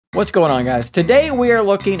What's going on, guys? Today we are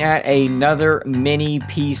looking at another mini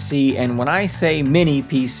PC, and when I say mini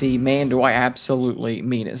PC, man, do I absolutely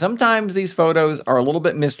mean it. Sometimes these photos are a little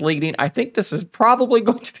bit misleading. I think this is probably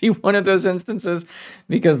going to be one of those instances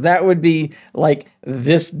because that would be like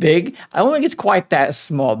this big. I don't think it's quite that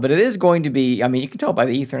small, but it is going to be, I mean, you can tell by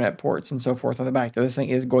the Ethernet ports and so forth on the back that this thing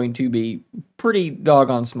is going to be pretty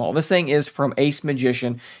doggone small. This thing is from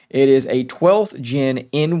ACEMAGICIan. It is a 12th gen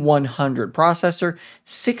N100 processor,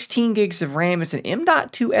 16 gigs of RAM. It's an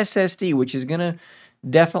M.2 SSD, which is going to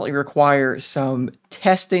definitely require some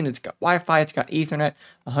testing. It's got Wi-Fi, it's got Ethernet.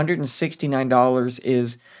 $169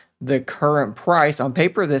 is the current price. On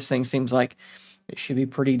paper, this thing seems like it should be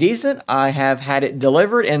pretty decent. I have had it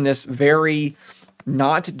delivered in this very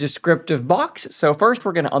not descriptive box. So first,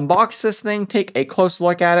 we're going to unbox this thing, take a close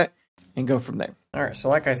look at it, and go from there. All right, so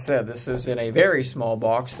like I said, this is in a very small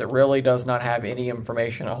box that really does not have any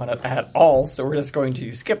information on it at all. So we're just going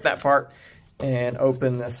to skip that part and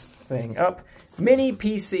open this thing up. Mini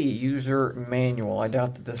PC user manual. I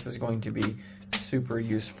doubt that this is going to be super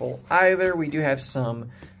useful either. We do have some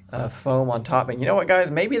foam on top. And you know what,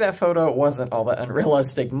 guys? Maybe that photo wasn't all that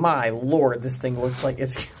unrealistic. My lord, this thing looks like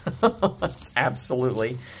it's, it's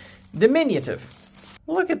absolutely diminutive.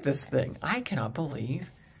 Look at this thing. I cannot believe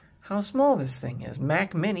how small this thing is.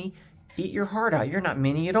 Mac Mini, eat your heart out. You're not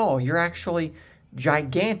mini at all. You're actually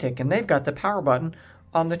gigantic, and they've got the power button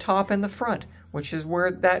on the top and the front, which is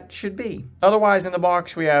where that should be. Otherwise, in the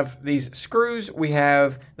box, we have these screws, we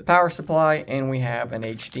have the power supply, and we have an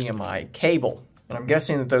HDMI cable. And I'm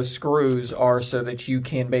guessing that those screws are so that you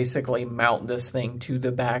can basically mount this thing to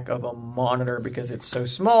the back of a monitor because it's so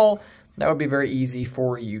small. That would be very easy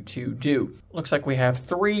for you to do. Looks like we have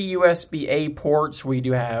 3 USB-A ports. We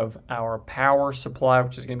do have our power supply,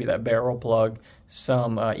 which is going to be that barrel plug,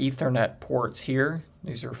 some Ethernet ports here.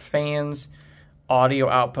 These are fans, audio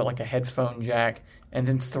output like a headphone jack, and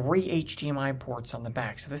then 3 HDMI ports on the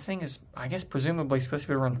back. So this thing is, I guess, presumably supposed to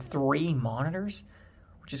be able to run 3 monitors,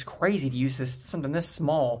 which is crazy to use something this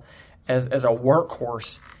small as a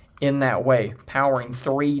workhorse in that way, powering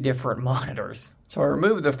 3 different monitors. So I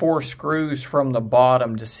removed the 4 screws from the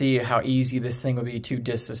bottom to see how easy this thing would be to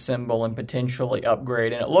disassemble and potentially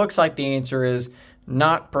upgrade. And it looks like the answer is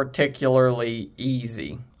not particularly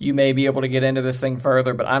easy. You may be able to get into this thing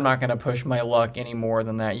further, but I'm not going to push my luck any more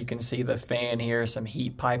than that. You can see the fan here, some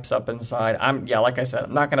heat pipes up inside. Yeah, like I said,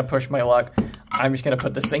 I'm not going to push my luck. I'm just going to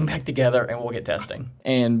put this thing back together and we'll get testing.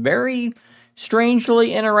 And very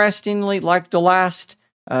strangely, interestingly, like the last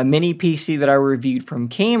mini PC that I reviewed from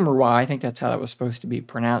Camera, I think that's how that was supposed to be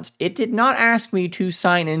pronounced, it did not ask me to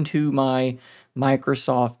sign into my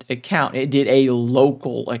Microsoft account. It did a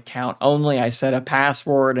local account only. I set a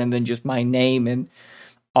password and then just my name, and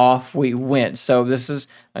off we went. So this is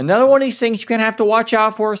another one of these things you're going to have to watch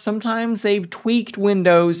out for. Sometimes they've tweaked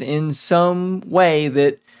Windows in some way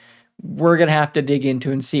that we're going to have to dig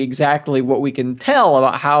into and see exactly what we can tell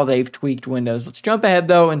about how they've tweaked Windows. Let's jump ahead,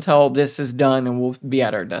 though, until this is done and we'll be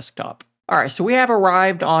at our desktop. All right, so we have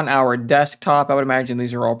arrived on our desktop. I would imagine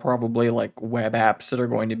these are all probably like web apps that are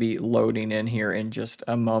going to be loading in here in just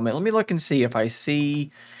a moment. Let me look and see if I see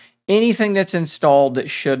anything that's installed that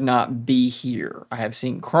should not be here. I have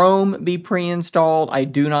seen Chrome be pre-installed. I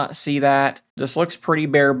do not see that. This looks pretty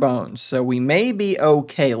bare bones, so we may be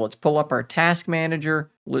okay. Let's pull up our task manager.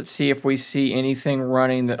 Let's see if we see anything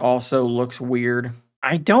running that also looks weird.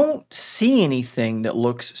 I don't see anything that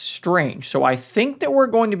looks strange, so I think that we're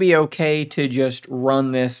going to be okay to just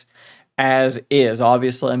run this as is.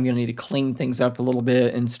 Obviously, I'm going to need to clean things up a little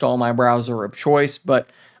bit, install my browser of choice, but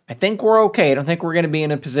I think we're okay. I don't think we're going to be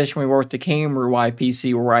in a position we were with the Camera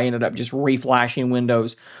PC where I ended up just reflashing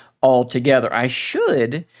Windows altogether. I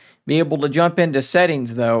should be able to jump into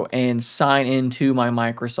settings, though, and sign into my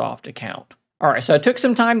Microsoft account. All right, so I took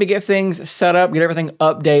some time to get things set up, get everything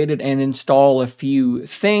updated, and install a few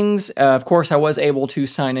things. Of course, I was able to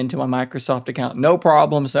sign into my Microsoft account, no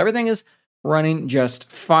problem. So everything is running just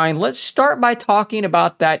fine. Let's start by talking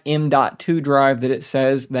about that M.2 drive that it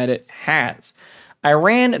says that it has. I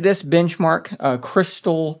ran this benchmark.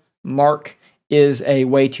 Crystal Mark is a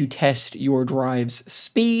way to test your drive's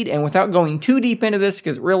speed. And without going too deep into this,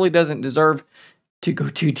 because it really doesn't deserve to go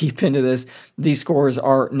too deep into this, these scores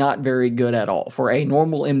are not very good at all. For a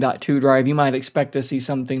normal M.2 drive, you might expect to see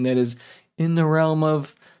something that is in the realm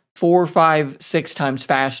of 4, 5, 6 times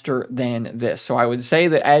faster than this. So I would say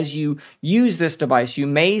that as you use this device, you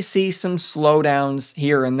may see some slowdowns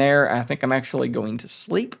here and there. I think I'm actually going to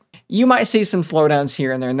sleep. You might see some slowdowns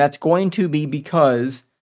here and there, and that's going to be because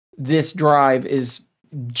this drive is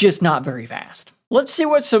just not very fast. Let's see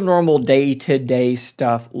what some normal day-to-day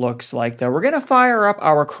stuff looks like, though. We're going to fire up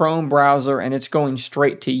our Chrome browser, and it's going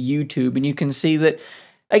straight to YouTube. And you can see that,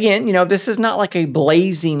 again, this is not like a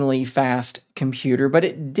blazingly fast computer, but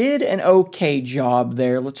it did an okay job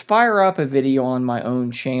there. Let's fire up a video on my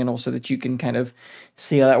own channel so that you can kind of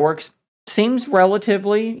see how that works. Seems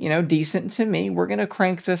relatively, decent to me. We're going to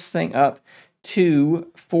crank this thing up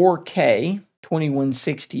to 4K.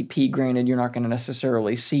 2160p. Granted, you're not going to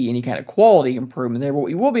necessarily see any kind of quality improvement there, but what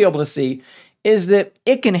we will be able to see is that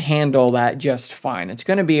it can handle that just fine. It's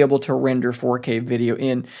going to be able to render 4K video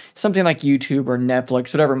in something like YouTube or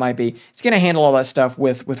Netflix, whatever it might be. It's going to handle all that stuff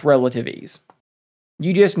with relative ease.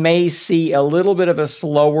 You just may see a little bit of a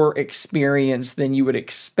slower experience than you would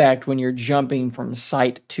expect when you're jumping from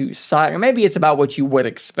site to site. Or maybe it's about what you would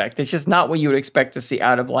expect. It's just not what you would expect to see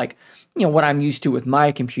out of like, what I'm used to with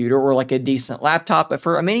my computer or like a decent laptop. But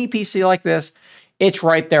for a mini PC like this, it's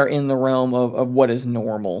right there in the realm of what is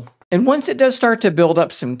normal. And once it does start to build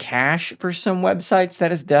up some cache for some websites,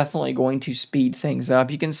 that is definitely going to speed things up.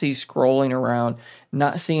 You can see scrolling around,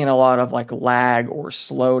 not seeing a lot of like lag or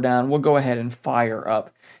slowdown. We'll go ahead and fire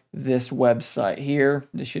up this website here.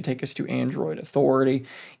 This should take us to Android Authority.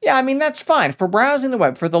 Yeah, I mean, that's fine. For browsing the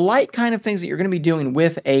web, for the light kind of things that you're going to be doing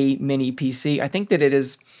with a mini PC, I think that it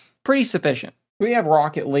is pretty sufficient. We have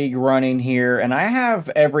Rocket League running here, and I have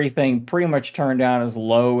everything pretty much turned down as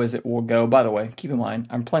low as it will go. By the way, keep in mind,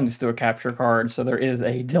 I'm playing this through a capture card, so there is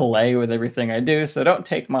a delay with everything I do, so don't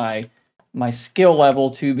take my skill level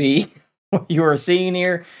to be what you are seeing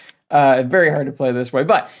here. Very hard to play this way,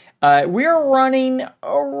 but we're running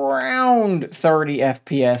around 30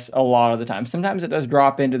 FPS a lot of the time. Sometimes it does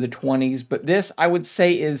drop into the 20s, but this, I would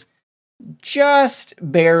say, is just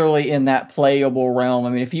barely in that playable realm.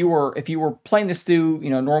 I mean, if you were playing this through,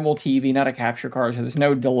 normal TV, not a capture card, so there's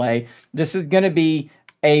no delay, this is going to be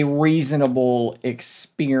a reasonable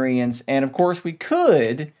experience. And of course, we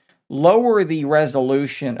could lower the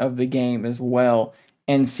resolution of the game as well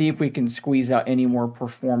and see if we can squeeze out any more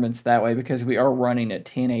performance that way, because we are running at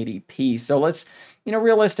 1080p. So let's,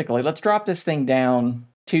 realistically, let's drop this thing down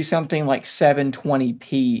to something like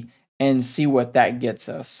 720p and see what that gets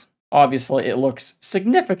us. Obviously, it looks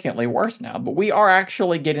significantly worse now, but we are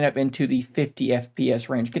actually getting up into the 50 FPS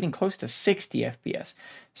range, getting close to 60 FPS.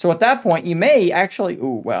 So at that point, you may actually,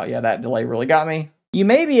 ooh, wow, yeah, that delay really got me. You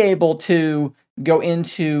may be able to go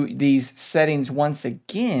into these settings once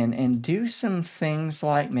again and do some things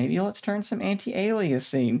like maybe let's turn some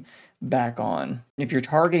anti-aliasing back on. If you're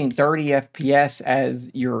targeting 30 FPS as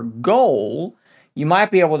your goal, you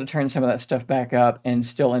might be able to turn some of that stuff back up and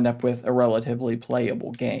still end up with a relatively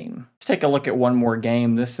playable game. Let's take a look at one more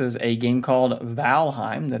game. This is a game called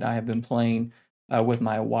Valheim that I have been playing with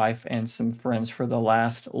my wife and some friends for the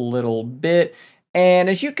last little bit. And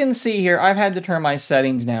as you can see here, I've had to turn my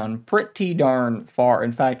settings down pretty darn far.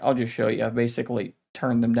 In fact, I'll just show you. I've basically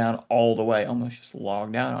turned them down all the way. Almost just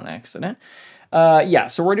logged out on accident. Yeah,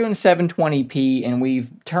 so we're doing 720p, and we've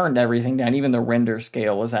turned everything down. Even the render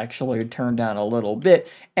scale is actually turned down a little bit.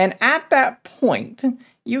 And at that point,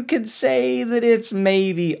 you could say that it's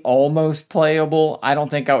maybe almost playable. I don't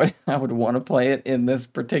think I would want to play it in this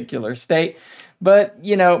particular state. But,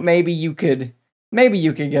 maybe you could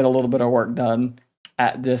get a little bit of work done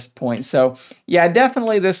at this point. So yeah,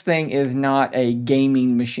 definitely this thing is not a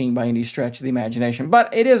gaming machine by any stretch of the imagination,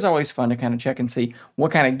 but it is always fun to kind of check and see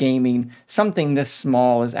what kind of gaming something this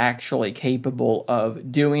small is actually capable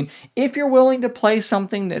of doing. If you're willing to play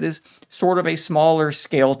something that is sort of a smaller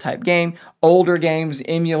scale type game, older games,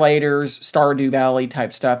 emulators, Stardew Valley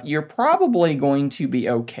type stuff, you're probably going to be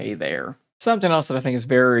okay there. Something else that I think is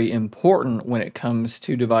very important when it comes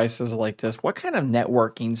to devices like this, what kind of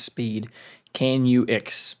networking speed can you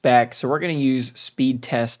expect? So we're going to use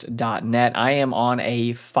speedtest.net. I am on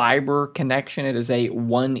a fiber connection. It is a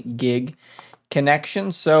 1 gig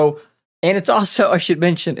connection. So, and it's also, I should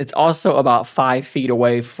mention, it's also about 5 feet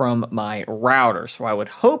away from my router. So I would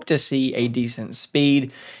hope to see a decent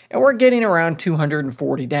speed, and we're getting around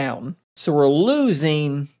 240 down. So we're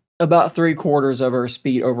losing about 3/4 of our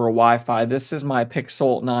speed over Wi-Fi. This is my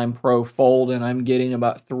Pixel 9 Pro Fold, and I'm getting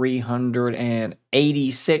about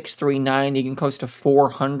 386, 390, getting close to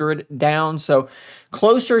 400 down. So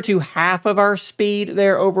closer to half of our speed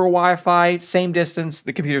there over Wi-Fi. Same distance.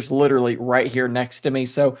 The computer's literally right here next to me.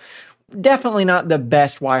 So definitely not the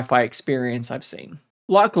best Wi-Fi experience I've seen.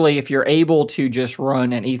 Luckily, if you're able to just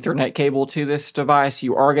run an Ethernet cable to this device,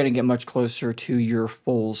 you are going to get much closer to your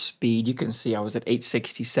full speed. You can see I was at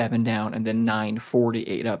 867 down and then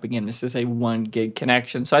 948 up. Again, this is a 1 gig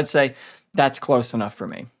connection, so I'd say that's close enough for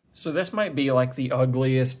me. So this might be like the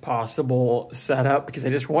ugliest possible setup because I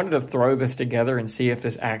just wanted to throw this together and see if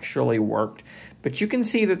this actually worked. But you can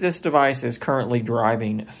see that this device is currently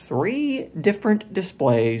driving 3 different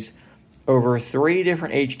displays over 3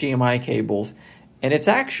 different HDMI cables, and it's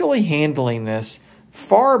actually handling this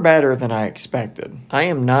far better than I expected. I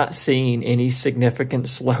am not seeing any significant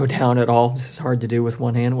slowdown at all. This is hard to do with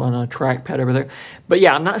one hand on a trackpad over there. But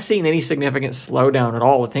yeah, I'm not seeing any significant slowdown at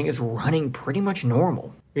all. The thing is running pretty much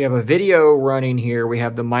normal. We have a video running here. We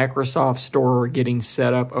have the Microsoft Store getting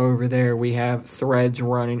set up over there. We have Threads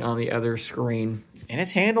running on the other screen. And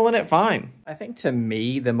it's handling it fine. I think to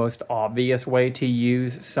me, the most obvious way to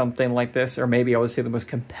use something like this, or maybe I would say the most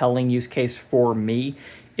compelling use case for me,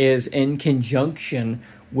 is in conjunction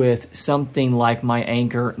with something like my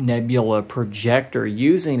Anker Nebula projector,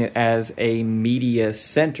 using it as a media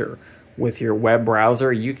center. With your web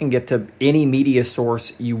browser, you can get to any media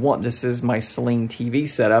source you want. This is my Sling TV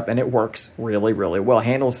setup, and it works really, really well.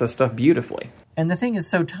 Handles this stuff beautifully. And the thing is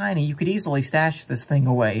so tiny, you could easily stash this thing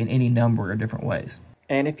away in any number of different ways.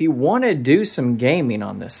 And if you want to do some gaming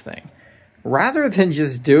on this thing, rather than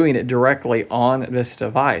just doing it directly on this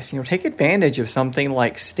device, take advantage of something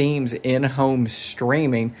like Steam's in-home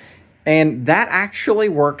streaming, and that actually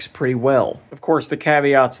works pretty well. Of course, the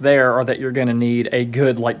caveats there are that you're going to need a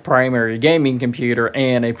good primary gaming computer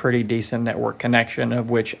and a pretty decent network connection, of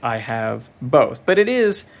which I have both. But it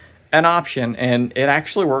is an option, and it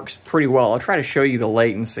actually works pretty well. I'll try to show you the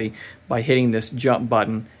latency by hitting this jump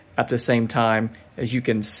button at the same time as you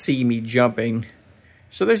can see me jumping.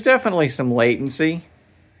 So there's definitely some latency,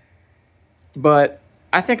 but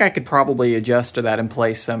I think I could probably adjust to that and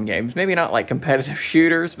play some games. Maybe not like competitive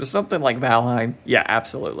shooters, but something like Valheim, yeah,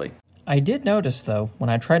 absolutely. I did notice, though, when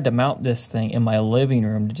I tried to mount this thing in my living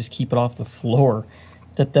room to just keep it off the floor,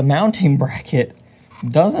 that the mounting bracket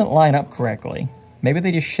doesn't line up correctly. Maybe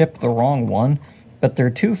they just shipped the wrong one, but they're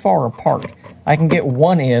too far apart. I can get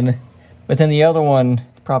one in, but then the other one,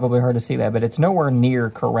 it's probably hard to see that, but it's nowhere near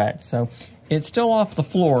correct. So it's still off the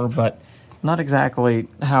floor, but not exactly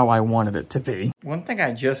how I wanted it to be. One thing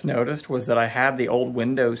I just noticed was that I had the old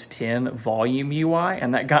Windows 10 volume UI,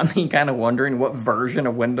 and that got me kind of wondering what version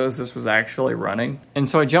of Windows this was actually running. And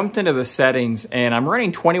so I jumped into the settings, and I'm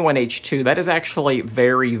running 21H2. That is actually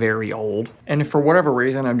very, very old. And for whatever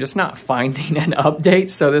reason, I'm just not finding an update.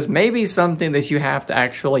 So this may be something that you have to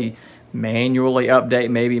actually manually update,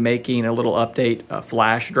 maybe making a little update, a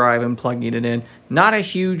flash drive and plugging it in. Not a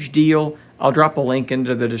huge deal. I'll drop a link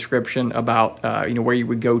into the description about where you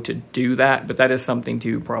would go to do that, but that is something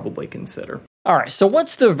to probably consider. All right, so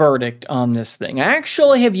what's the verdict on this thing? I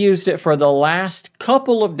actually have used it for the last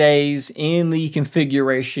couple of days in the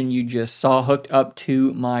configuration you just saw hooked up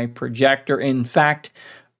to my projector. In fact,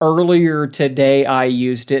 earlier today I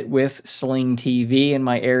used it with Sling TV and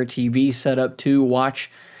my Air TV set up to watch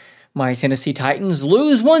my Tennessee Titans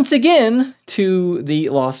lose once again to the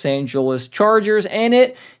Los Angeles Chargers, and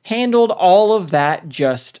it handled all of that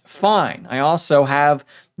just fine. I also have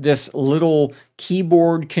this little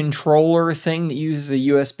keyboard controller thing that uses a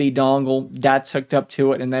USB dongle that's hooked up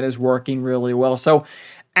to it, and that is working really well. So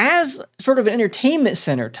as sort of an entertainment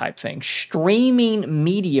center type thing, streaming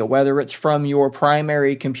media, whether it's from your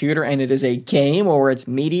primary computer and it is a game or it's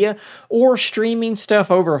media, or streaming stuff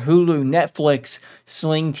over Hulu, Netflix,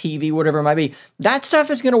 Sling TV, whatever it might be, that stuff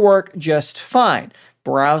is going to work just fine.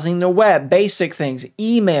 Browsing the web, basic things,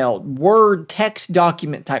 email, Word, text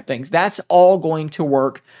document type things, that's all going to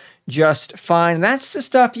work just fine. And that's the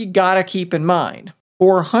stuff you got to keep in mind.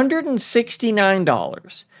 For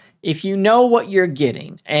 $169, if you know what you're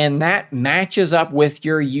getting and that matches up with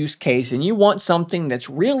your use case and you want something that's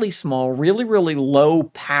really small, really, really low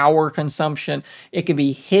power consumption, it can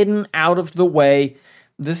be hidden out of the way,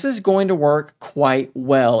 this is going to work quite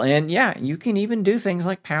well. And yeah, you can even do things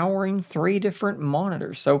like powering 3 different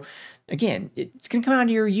monitors. So again, it's going to come out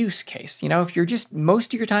of your use case. If you're just,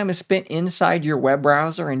 most of your time is spent inside your web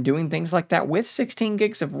browser and doing things like that with 16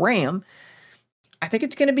 gigs of RAM, I think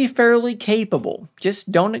it's going to be fairly capable.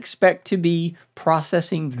 Just don't expect to be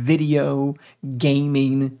processing video,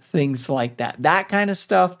 gaming, things like that. That kind of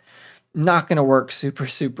stuff, not going to work super,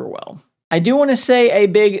 super well. I do want to say a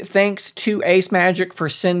big thanks to ACEMAGIC for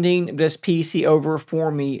sending this PC over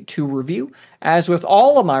for me to review. As with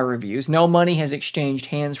all of my reviews, no money has exchanged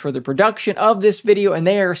hands for the production of this video, and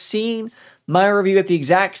they are seeing my review at the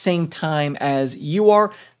exact same time as you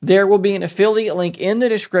are. There will be an affiliate link in the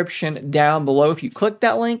description down below. If you click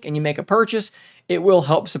that link and you make a purchase, it will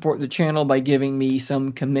help support the channel by giving me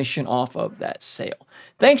some commission off of that sale.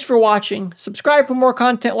 Thanks for watching. Subscribe for more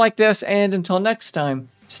content like this, and until next time,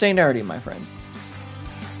 stay nerdy, my friends.